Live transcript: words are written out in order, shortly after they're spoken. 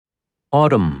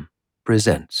Autumn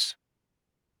presents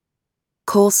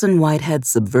Colson Whitehead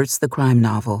Subverts the Crime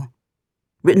Novel,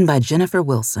 written by Jennifer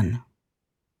Wilson.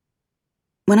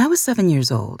 When I was 7 years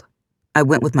old, I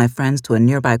went with my friends to a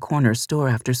nearby corner store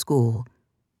after school.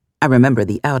 I remember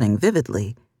the outing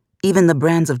vividly, even the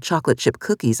brands of chocolate chip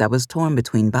cookies I was torn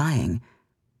between buying.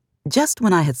 Just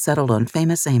when I had settled on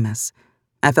Famous Amos,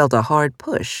 I felt a hard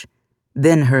push,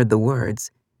 then heard the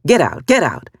words, "Get out, get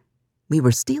out." "We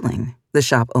were stealing," the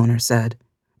shop owner said.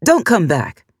 "Don't come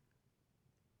back."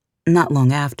 Not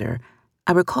long after,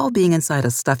 I recall being inside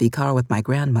a stuffy car with my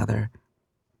grandmother.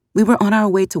 We were on our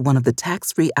way to one of the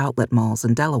tax-free outlet malls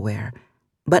in Delaware,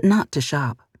 but not to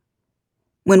shop.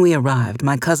 When we arrived,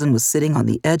 my cousin was sitting on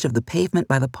the edge of the pavement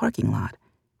by the parking lot,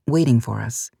 waiting for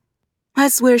us. "I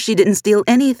swear she didn't steal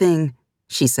anything,"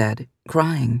 she said,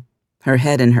 crying, her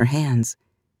head in her hands.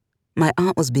 My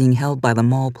aunt was being held by the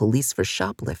mall police for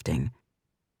shoplifting.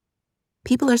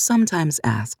 People are sometimes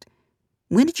asked,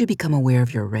 "When did you become aware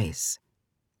of your race?"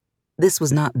 This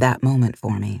was not that moment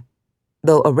for me,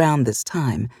 though around this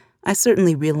time, I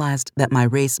certainly realized that my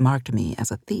race marked me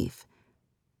as a thief.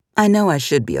 I know I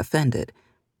should be offended,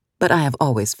 but I have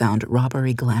always found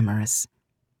robbery glamorous.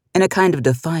 In a kind of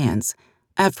defiance,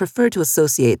 I have preferred to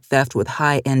associate theft with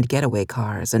high-end getaway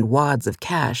cars and wads of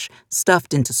cash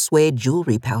stuffed into suede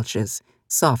jewelry pouches,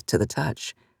 soft to the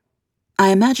touch. I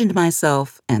imagined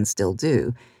myself, and still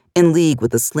do, in league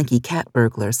with the slinky cat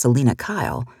burglar Selina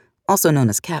Kyle, also known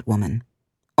as Catwoman,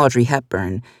 Audrey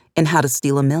Hepburn in How to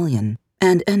Steal a Million,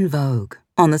 and En Vogue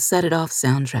on the Set It Off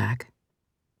soundtrack.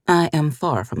 I am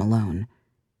far from alone.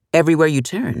 Everywhere you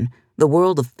turn, the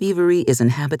world of thievery is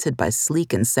inhabited by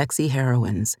sleek and sexy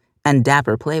heroines and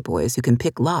dapper playboys who can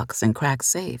pick locks and crack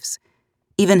safes.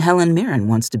 Even Helen Mirren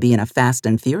wants to be in a Fast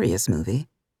and Furious movie.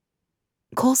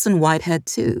 Colson Whitehead,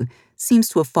 too, seems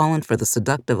to have fallen for the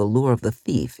seductive allure of the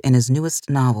thief in his newest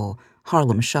novel,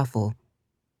 Harlem Shuffle.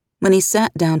 When he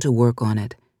sat down to work on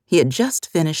it, he had just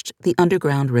finished The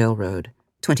Underground Railroad,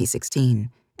 2016,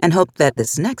 and hoped that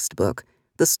this next book,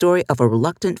 the story of a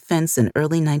reluctant fence in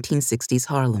early 1960s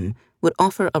Harlem, would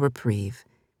offer a reprieve.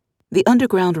 The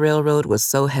Underground Railroad was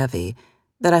so heavy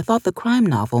that I thought the crime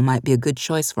novel might be a good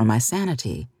choice for my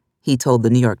sanity, he told the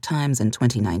New York Times in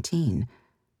 2019.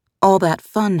 All that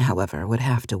fun, however, would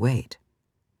have to wait.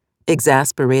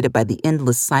 Exasperated by the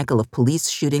endless cycle of police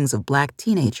shootings of black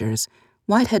teenagers,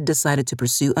 Whitehead decided to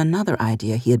pursue another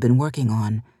idea he had been working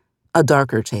on, a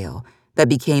darker tale that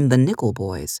became The Nickel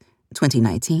Boys,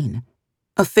 2019,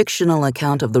 a fictional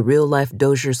account of the real-life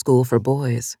Dozier School for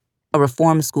Boys, a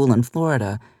reform school in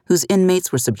Florida whose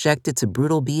inmates were subjected to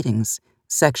brutal beatings,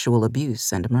 sexual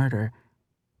abuse, and murder.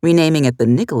 Renaming it the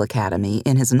Nickel Academy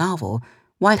in his novel,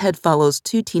 Whitehead follows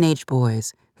two teenage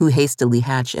boys who hastily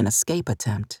hatch an escape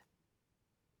attempt.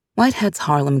 Whitehead's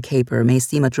Harlem caper may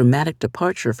seem a dramatic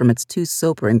departure from its two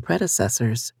sobering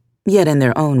predecessors, yet in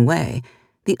their own way,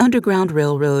 The Underground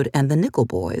Railroad and The Nickel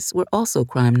Boys were also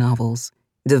crime novels,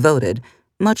 devoted,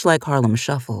 much like Harlem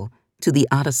Shuffle, to the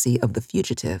odyssey of the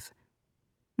fugitive.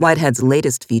 Whitehead's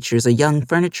latest features a young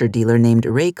furniture dealer named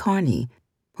Ray Carney,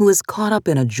 who is caught up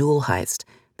in a jewel heist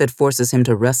that forces him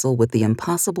to wrestle with the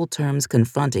impossible terms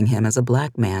confronting him as a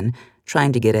black man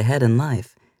trying to get ahead in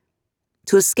life.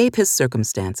 To escape his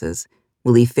circumstances,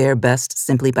 will he fare best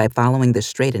simply by following the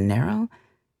straight and narrow?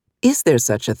 Is there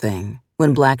such a thing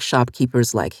when black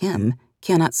shopkeepers like him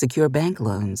cannot secure bank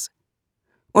loans?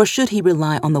 Or should he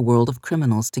rely on the world of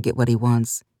criminals to get what he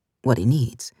wants, what he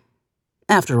needs?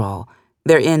 After all,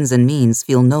 their ends and means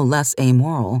feel no less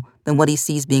amoral than what he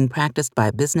sees being practiced by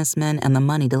businessmen and the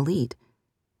moneyed elite.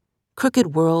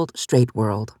 Crooked world, straight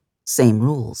world, same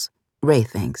rules, Ray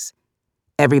thinks.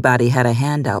 Everybody had a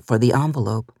handout for the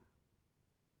envelope.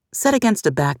 Set against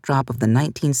a backdrop of the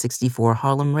 1964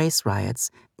 Harlem race riots,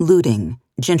 looting,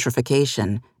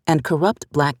 gentrification, and corrupt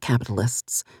black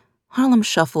capitalists, Harlem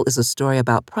Shuffle is a story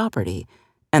about property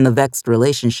and the vexed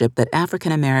relationship that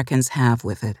African Americans have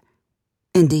with it.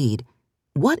 Indeed,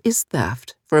 what is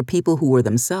theft for a people who were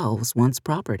themselves once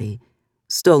property,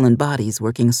 stolen bodies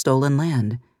working stolen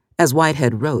land, as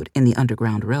Whitehead wrote in The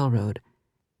Underground Railroad,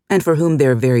 and for whom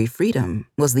their very freedom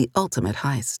was the ultimate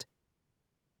heist?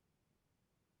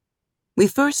 We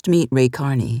first meet Ray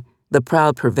Carney, the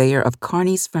proud purveyor of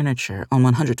Carney's Furniture on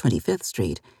 125th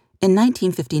Street, in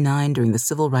 1959 during the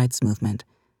Civil Rights Movement,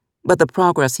 but the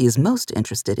progress he is most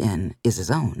interested in is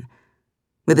his own.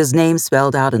 With his name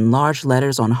spelled out in large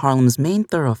letters on Harlem's main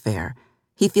thoroughfare,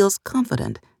 he feels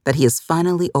confident that he has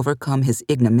finally overcome his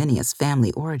ignominious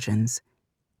family origins.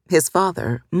 His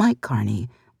father, Mike Carney,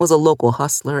 was a local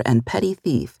hustler and petty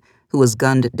thief who was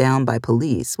gunned down by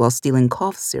police while stealing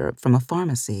cough syrup from a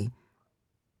pharmacy.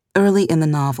 Early in the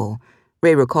novel,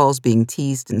 Ray recalls being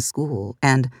teased in school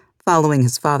and, following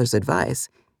his father's advice,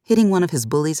 hitting one of his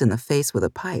bullies in the face with a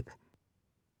pipe.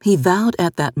 He vowed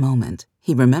at that moment,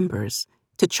 he remembers,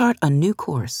 to chart a new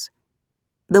course.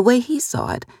 The way he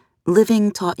saw it,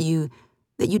 living taught you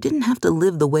that you didn't have to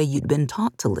live the way you'd been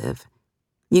taught to live.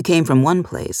 You came from one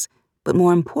place, but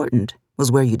more important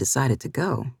was where you decided to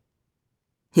go.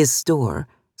 His store,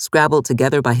 scrabbled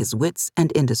together by his wits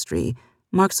and industry,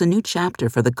 marks a new chapter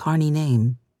for the Carney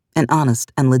name, an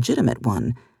honest and legitimate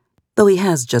one, though he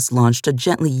has just launched a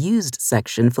gently used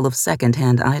section full of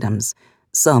second-hand items,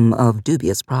 some of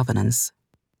dubious provenance.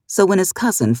 So when his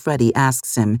cousin Freddie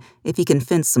asks him if he can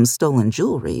fence some stolen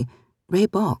jewelry, Ray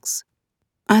balks.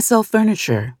 "I sell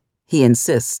furniture," he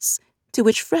insists, to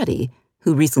which Freddie,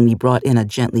 who recently brought in a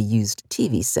gently used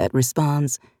TV set,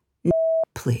 responds,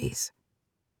 "Please."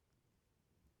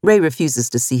 Ray refuses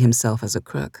to see himself as a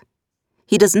crook.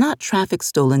 He does not traffic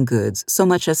stolen goods so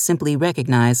much as simply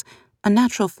recognize a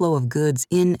natural flow of goods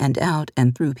in and out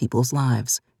and through people's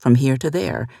lives, from here to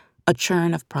there, a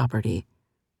churn of property.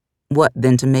 What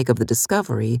then to make of the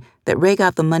discovery that Ray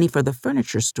got the money for the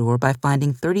furniture store by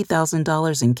finding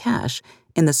 $30,000 in cash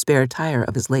in the spare tire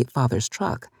of his late father's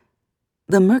truck?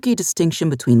 The murky distinction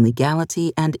between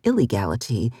legality and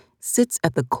illegality sits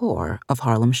at the core of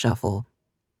Harlem Shuffle.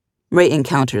 Ray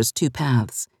encounters two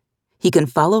paths. He can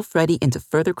follow Freddie into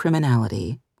further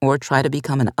criminality or try to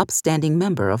become an upstanding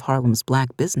member of Harlem's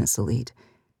black business elite.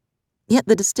 Yet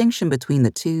the distinction between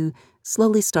the two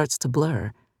slowly starts to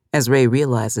blur as Ray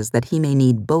realizes that he may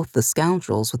need both the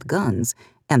scoundrels with guns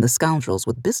and the scoundrels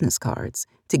with business cards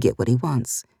to get what he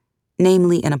wants,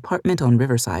 namely an apartment on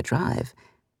Riverside Drive.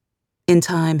 In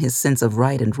time, his sense of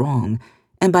right and wrong,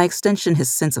 and by extension his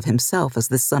sense of himself as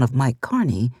the son of Mike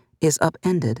Carney, is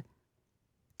upended.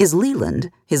 Is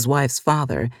Leland, his wife's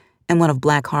father, and one of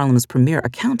Black Harlem's premier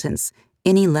accountants,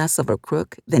 any less of a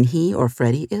crook than he or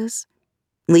Freddie is?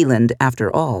 Leland,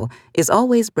 after all, is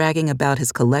always bragging about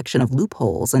his collection of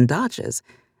loopholes and dodges,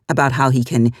 about how he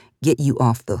can get you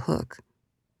off the hook.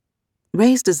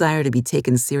 Ray's desire to be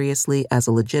taken seriously as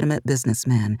a legitimate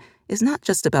businessman is not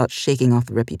just about shaking off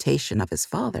the reputation of his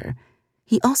father.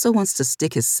 He also wants to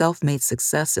stick his self-made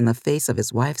success in the face of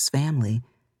his wife's family.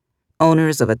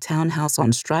 Owners of a townhouse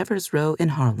on Strivers Row in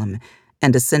Harlem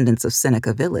and descendants of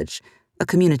Seneca Village, a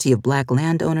community of black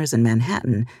landowners in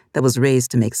Manhattan that was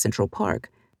raised to make Central Park,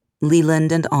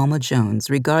 Leland and Alma Jones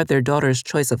regard their daughter's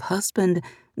choice of husband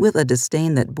with a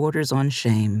disdain that borders on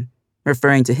shame,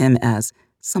 referring to him as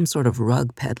some sort of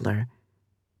rug peddler.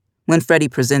 When Freddie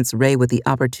presents Ray with the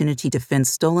opportunity to fence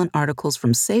stolen articles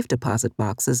from safe deposit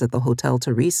boxes at the Hotel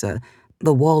Teresa,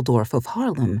 the Waldorf of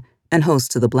Harlem, and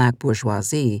host to the black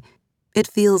bourgeoisie, it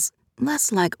feels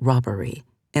less like robbery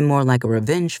and more like a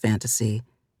revenge fantasy.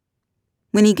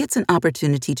 When he gets an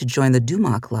opportunity to join the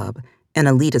Dumas Club, an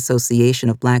elite association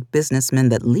of black businessmen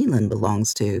that Leland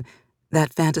belongs to,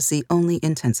 that fantasy only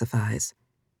intensifies.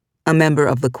 A member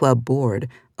of the club board,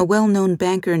 a well-known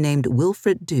banker named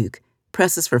Wilfred Duke,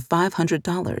 presses for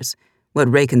 $500,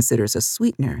 what Ray considers a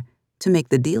sweetener, to make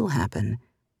the deal happen.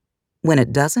 When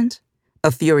it doesn't,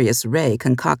 a furious Ray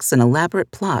concocts an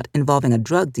elaborate plot involving a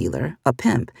drug dealer, a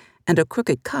pimp, and a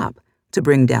crooked cop to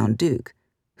bring down Duke,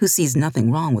 who sees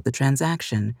nothing wrong with the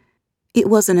transaction. It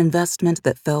was an investment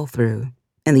that fell through,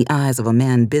 in the eyes of a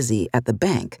man busy at the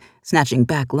bank, snatching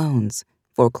back loans,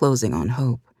 foreclosing on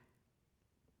hope.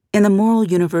 In the moral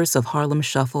universe of Harlem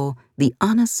Shuffle, the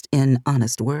honest in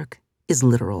honest work is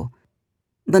literal.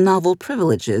 The novel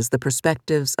privileges the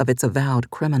perspectives of its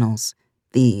avowed criminals,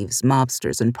 thieves,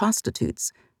 mobsters, and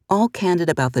prostitutes, all candid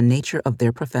about the nature of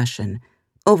their profession,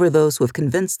 over those who have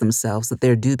convinced themselves that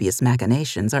their dubious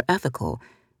machinations are ethical,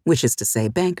 which is to say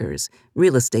bankers,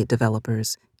 real estate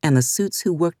developers, and the suits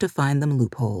who work to find them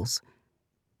loopholes.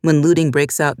 When looting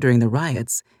breaks out during the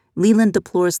riots, Leland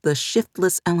deplores the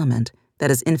shiftless element that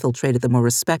has infiltrated the more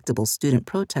respectable student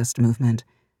protest movement.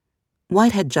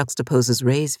 Whitehead juxtaposes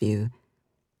Ray's view.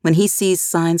 When he sees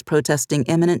signs protesting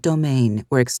eminent domain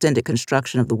where extended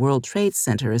construction of the World Trade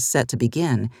Center is set to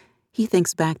begin, he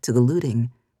thinks back to the looting.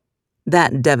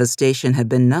 That devastation had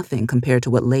been nothing compared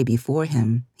to what lay before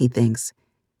him, he thinks.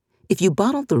 If you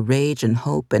bottled the rage and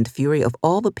hope and fury of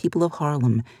all the people of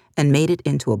Harlem and made it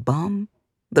into a bomb,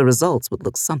 the results would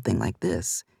look something like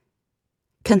this.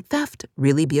 Can theft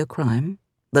really be a crime?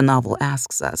 The novel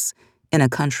asks us, in a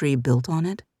country built on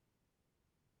it.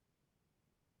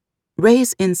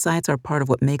 Ray's insights are part of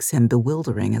what makes him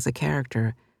bewildering as a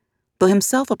character. Though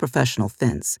himself a professional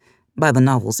fence, by the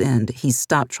novel's end he's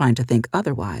stopped trying to think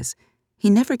otherwise, he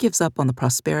never gives up on the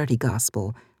prosperity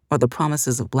gospel or the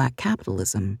promises of black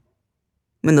capitalism.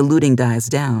 When the looting dies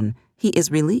down, he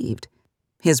is relieved.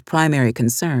 His primary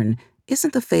concern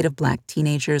isn't the fate of black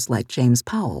teenagers like James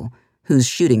Powell, whose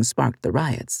shooting sparked the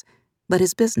riots, but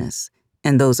his business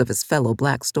and those of his fellow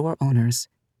black store owners.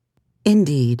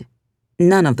 Indeed,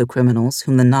 none of the criminals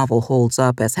whom the novel holds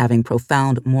up as having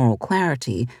profound moral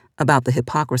clarity about the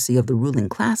hypocrisy of the ruling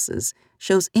classes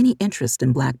shows any interest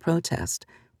in black protest,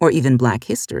 or even black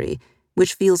history,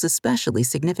 which feels especially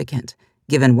significant,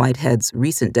 given Whitehead's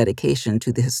recent dedication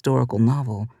to the historical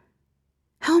novel.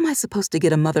 How am I supposed to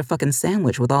get a motherfucking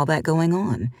sandwich with all that going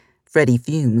on? Freddie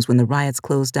fumes when the riots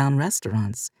close down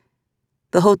restaurants.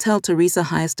 The Hotel Teresa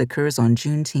heist occurs on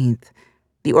Juneteenth.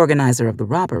 The organizer of the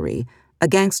robbery, a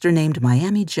gangster named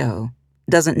Miami Joe,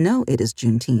 doesn't know it is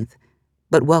Juneteenth,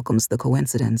 but welcomes the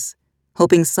coincidence,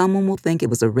 hoping someone will think it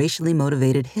was a racially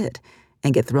motivated hit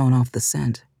and get thrown off the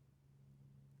scent.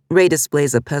 Ray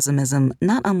displays a pessimism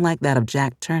not unlike that of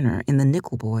Jack Turner in The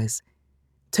Nickel Boys.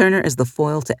 Turner is the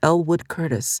foil to Elwood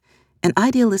Curtis, an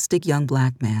idealistic young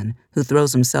black man who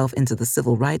throws himself into the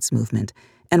civil rights movement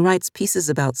and writes pieces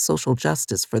about social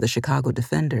justice for the Chicago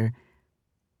Defender.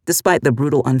 Despite the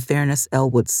brutal unfairness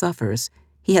Elwood suffers,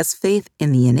 he has faith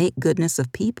in the innate goodness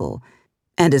of people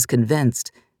and is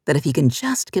convinced that if he can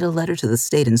just get a letter to the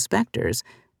state inspectors,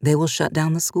 they will shut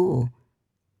down the school.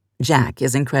 Jack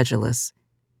is incredulous.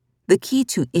 The key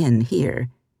to in here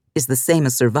is the same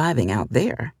as surviving out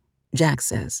there, Jack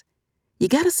says. You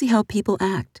gotta see how people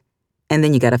act, and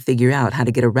then you gotta figure out how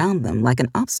to get around them like an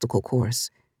obstacle course.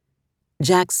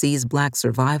 Jack sees black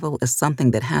survival as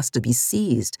something that has to be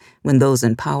seized when those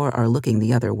in power are looking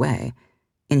the other way.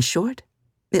 In short,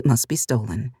 it must be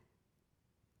stolen.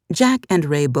 Jack and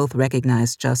Ray both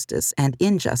recognize justice and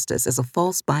injustice as a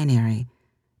false binary.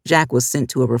 Jack was sent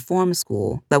to a reform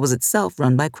school that was itself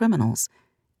run by criminals,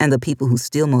 and the people who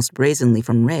steal most brazenly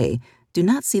from Ray do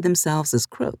not see themselves as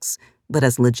crooks, but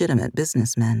as legitimate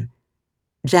businessmen.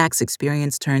 Jack's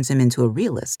experience turns him into a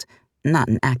realist, not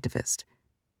an activist.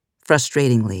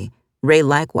 Frustratingly, Ray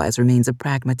likewise remains a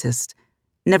pragmatist,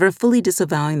 never fully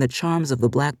disavowing the charms of the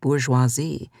black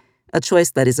bourgeoisie, a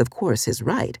choice that is of course his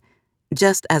right,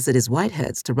 just as it is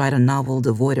Whitehead's to write a novel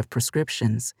devoid of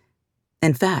prescriptions.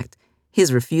 In fact,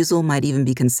 his refusal might even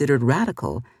be considered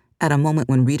radical at a moment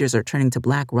when readers are turning to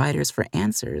black writers for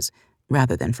answers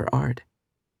rather than for art.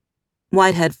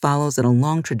 Whitehead follows in a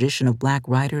long tradition of black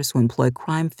writers who employ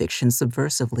crime fiction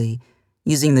subversively,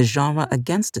 using the genre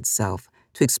against itself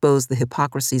to expose the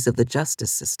hypocrisies of the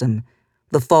justice system,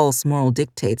 the false moral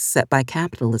dictates set by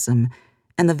capitalism,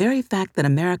 and the very fact that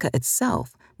America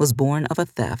itself was born of a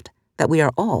theft that we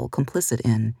are all complicit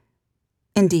in.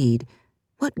 Indeed,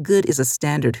 what good is a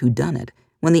standard whodunit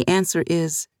when the answer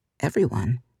is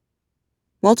everyone?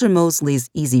 Walter Mosley's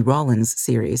Easy Rawlins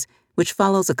series, which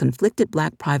follows a conflicted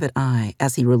black private eye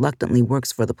as he reluctantly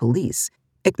works for the police,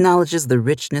 acknowledges the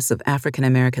richness of African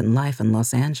American life in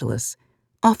Los Angeles,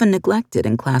 often neglected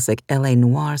in classic LA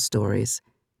noir stories.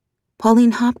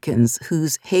 Pauline Hopkins,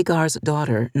 whose Hagar's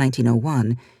Daughter,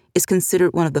 1901, is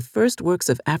considered one of the first works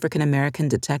of African American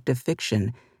detective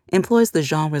fiction, employs the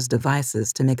genre's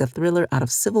devices to make a thriller out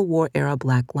of Civil War-era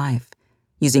black life,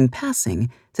 using passing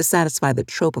to satisfy the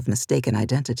trope of mistaken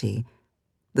identity.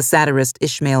 The satirist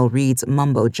Ishmael Reed's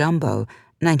Mumbo Jumbo,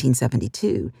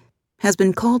 1972, has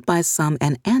been called by some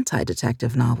an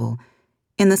anti-detective novel,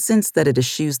 in the sense that it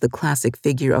eschews the classic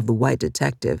figure of the white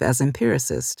detective as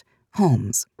empiricist,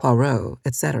 Holmes, Poirot,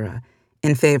 etc.,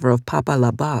 in favor of Papa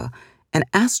Labat, an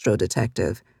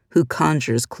astro-detective who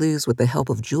conjures clues with the help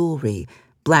of jewelry,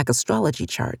 black astrology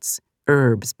charts,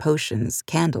 herbs, potions,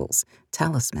 candles,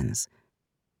 talismans.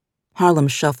 Harlem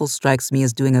Shuffle strikes me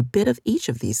as doing a bit of each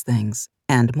of these things,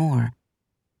 and more.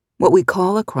 What we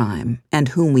call a crime and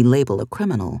whom we label a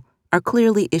criminal are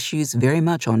clearly issues very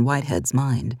much on Whitehead's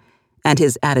mind, and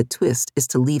his added twist is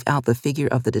to leave out the figure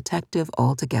of the detective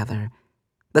altogether.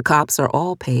 The cops are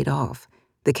all paid off.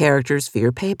 The characters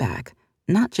fear payback,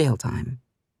 not jail time.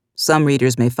 Some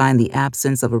readers may find the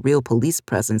absence of a real police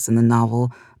presence in the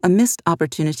novel a missed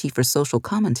opportunity for social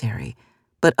commentary,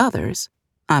 but others,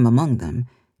 I'm among them,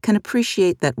 can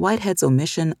appreciate that Whitehead's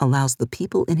omission allows the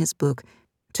people in his book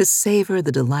to savor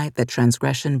the delight that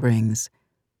transgression brings.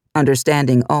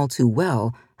 Understanding all too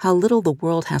well how little the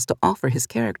world has to offer his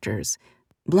characters,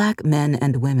 black men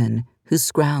and women who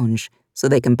scrounge so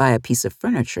they can buy a piece of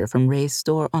furniture from Ray's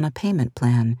store on a payment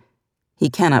plan, he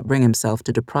cannot bring himself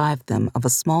to deprive them of a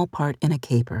small part in a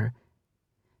caper.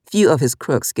 Few of his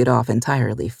crooks get off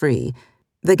entirely free.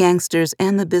 The gangsters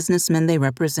and the businessmen they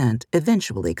represent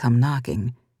eventually come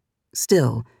knocking.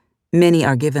 Still, many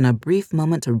are given a brief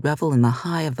moment to revel in the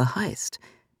high of the heist,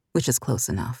 which is close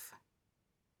enough.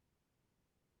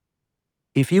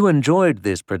 If you enjoyed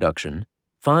this production,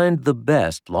 find the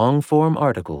best long-form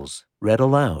articles read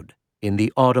aloud in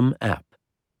the Audm app,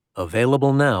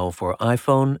 available now for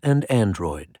iPhone and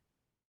Android.